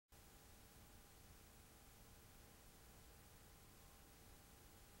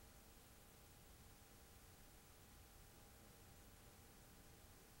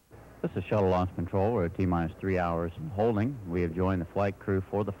This is Shuttle Launch Control. We're at T-minus 3 hours in holding. We have joined the flight crew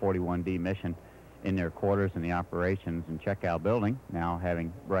for the 41D mission in their quarters in the operations and checkout building, now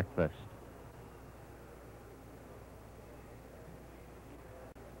having breakfast.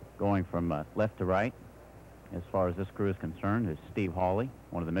 Going from left to right, as far as this crew is concerned, is Steve Hawley,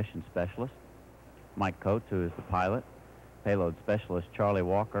 one of the mission specialists, Mike Coates, who is the pilot, payload specialist Charlie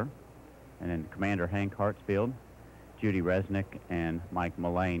Walker, and then Commander Hank Hartsfield, Judy Resnick, and Mike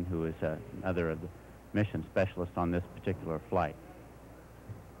Mullane, who is another of the mission specialists on this particular flight.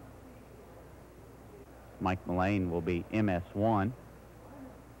 Mike Mullane will be MS-1,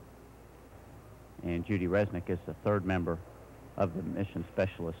 and Judy Resnick is the third member of the mission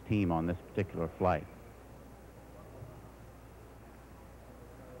specialist team on this particular flight.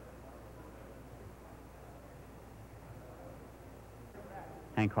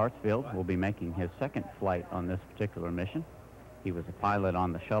 Hank Hartsfield will be making his second flight on this particular mission. He was a pilot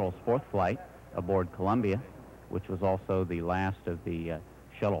on the shuttle's fourth flight aboard Columbia, which was also the last of the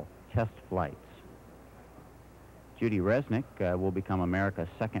shuttle test flights. Judy Resnick will become America's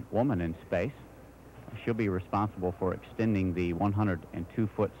second woman in space. She'll be responsible for extending the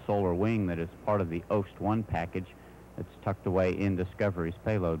 102-foot solar wing that is part of the OST-1 package that's tucked away in Discovery's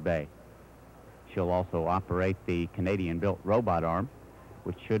payload bay. She'll also operate the Canadian-built robot arm,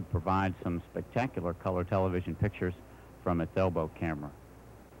 which should provide some spectacular color television pictures from its elbow camera.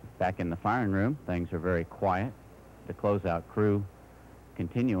 Back in the firing room, things are very quiet. The closeout crew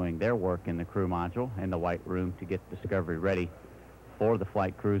continuing their work in the crew module in the white room to get Discovery ready for the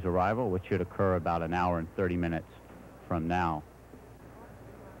flight crew's arrival, which should occur about an hour and 30 minutes from now.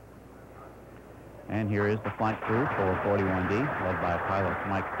 And here is the flight crew for 41D, led by pilot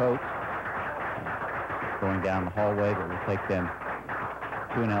Mike Coates, going down the hallway that will take them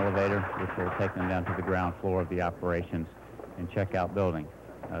to an elevator, which will take them down to the ground floor of the operations and checkout building.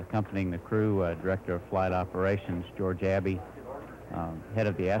 Accompanying the crew, Director of Flight Operations George Abbey, Head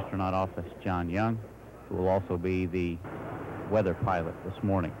of the Astronaut Office John Young, who will also be the weather pilot this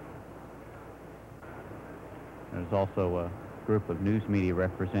morning. There's also a group of news media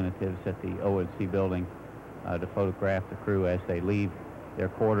representatives at the ONC building to photograph the crew as they leave their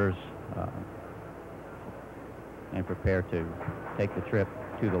quarters and prepare to take the trip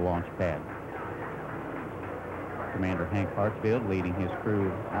to the launch pad. Commander Hank Hartsfield leading his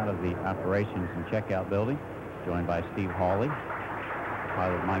crew out of the operations and checkout building, joined by Steve Hawley,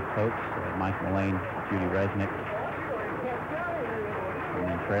 pilot Mike Coates, Mike Mullane, Judy Resnick, and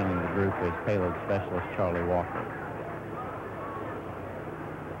then trailing the group is payload specialist Charlie Walker.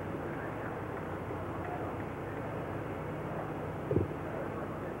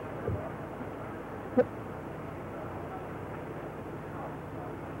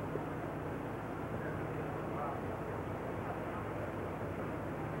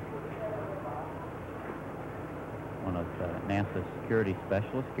 NASA security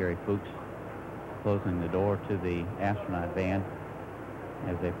specialist Gary Fuchs closing the door to the astronaut van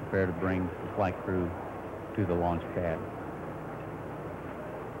as they prepare to bring the flight crew to the launch pad.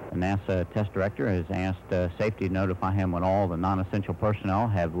 The NASA test director has asked safety to notify him when all the non-essential personnel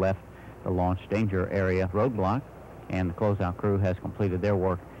have left the launch danger area roadblock, and the closeout crew has completed their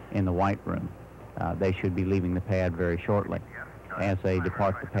work in the white room. They should be leaving the pad very shortly. As they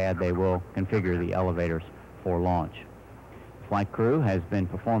depart the pad, they will configure the elevators for launch. Flight crew has been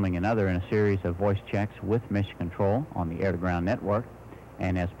performing another in a series of voice checks with Mission Control on the air-to-ground network,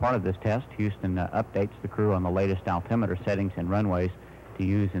 and as part of this test, Houston updates the crew on the latest altimeter settings and runways to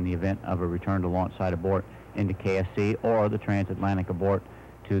use in the event of a return to launch site abort into KSC or the transatlantic abort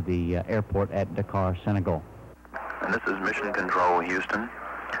to the airport at Dakar, Senegal. And this is Mission Control, Houston.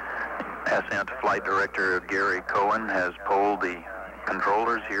 Ascent Flight Director Gary Cohen has polled the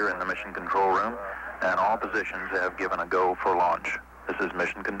controllers here in the Mission Control room, and all positions have given a go for launch. This is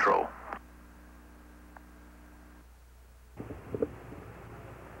Mission Control.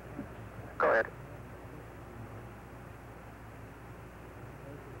 Go ahead.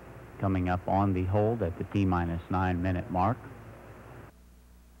 Coming up on the hold at the T-minus 9-minute mark.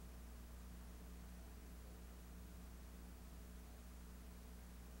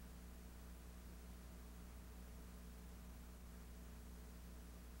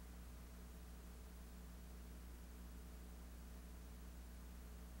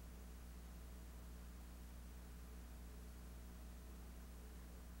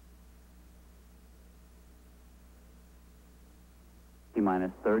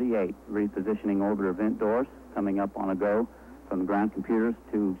 T-minus 38, repositioning orbiter vent doors, coming up on a go from the ground computers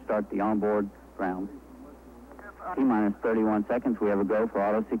to start the onboard ground. T-minus 31 seconds, we have a go for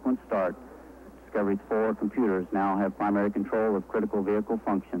auto sequence start. Discovery's 4 computers now have primary control of critical vehicle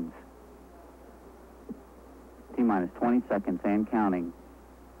functions. T-minus 20 seconds and counting.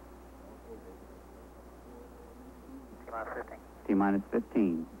 T-minus 15. T-minus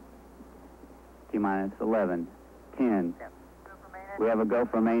 15. T-minus 11. 10. We have a go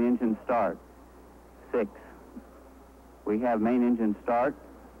for main engine start. 6. We have main engine start.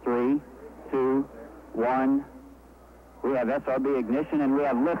 3, 2, 1. We have SRB ignition and we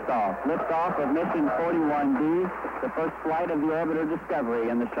have liftoff. Liftoff of mission 41D, the first flight of the orbiter Discovery,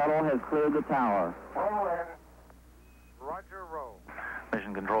 and the shuttle has cleared the tower. Roll in. Roger, roll.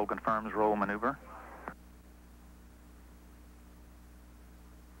 Mission control confirms roll maneuver.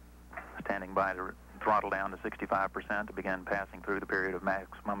 Standing by to throttle down to 65% to begin passing through the period of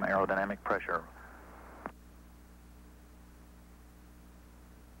maximum aerodynamic pressure.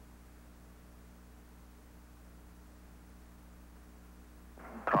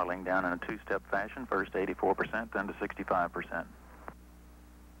 Throttling down in a two-step fashion, first 84%, then to 65%.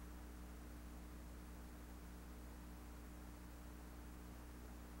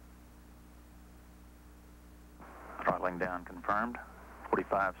 Throttling down confirmed,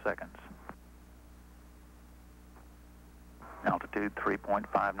 45 seconds. Altitude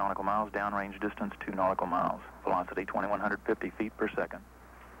 3.5 nautical miles, downrange distance 2 nautical miles. Velocity 2,150 feet per second.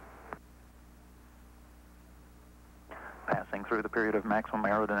 Passing through the period of maximum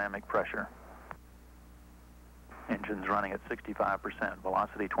aerodynamic pressure. Engines running at 65%,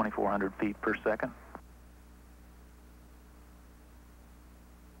 velocity 2,400 feet per second.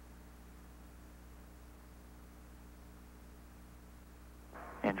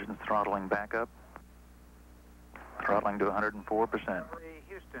 Engines throttling back up. Throttling to 104%.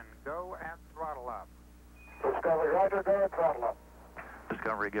 Houston, go at throttle up. Discovery, Roger, go at throttle up.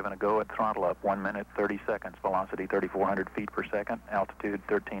 Discovery given a go at throttle up, 1 minute, 30 seconds, velocity 3,400 feet per second, altitude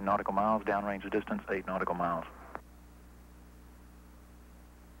 13 nautical miles, downrange distance 8 nautical miles.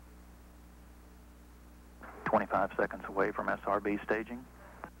 25 seconds away from SRB staging.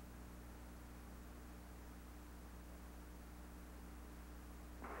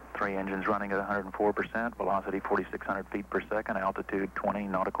 Three engines running at 104%, velocity 4,600 feet per second, altitude 20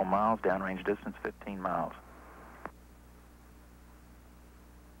 nautical miles, downrange distance 15 miles.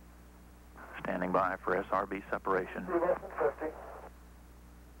 Standing by for SRB separation. Less than 50.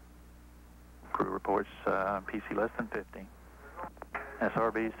 Crew reports PC less than 50.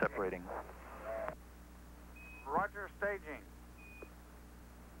 SRB separating. Roger, staging.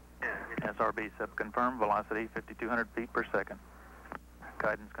 SRB sep confirmed, velocity 5,200 feet per second.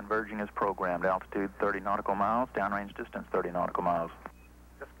 Guidance converging as programmed, altitude 30 nautical miles, downrange distance 30 nautical miles.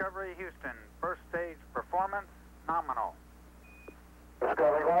 Discovery, Houston, first stage performance, nominal.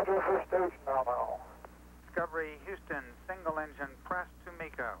 Discovery, Roger, first stage nominal. Discovery, Houston, single engine press to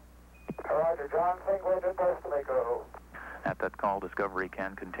MECO. Roger, John, single engine press to MECO. At that call, Discovery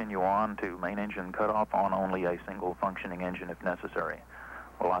can continue on to main engine cutoff on only a single functioning engine if necessary.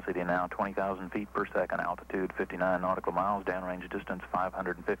 Velocity now 20,000 feet per second, altitude 59 nautical miles, downrange distance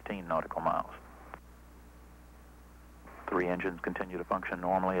 515 nautical miles. Three engines continue to function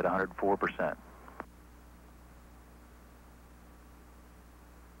normally at 104%.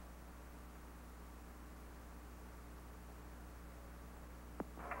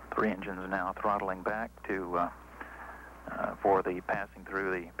 Three engines now throttling back to for the passing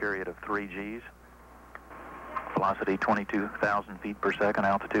through the period of 3 Gs. Velocity 22,000 feet per second,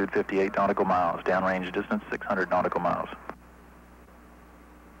 altitude 58 nautical miles, downrange distance 600 nautical miles.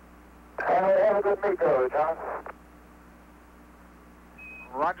 Have a good MECO, John.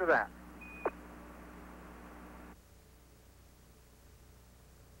 Roger that.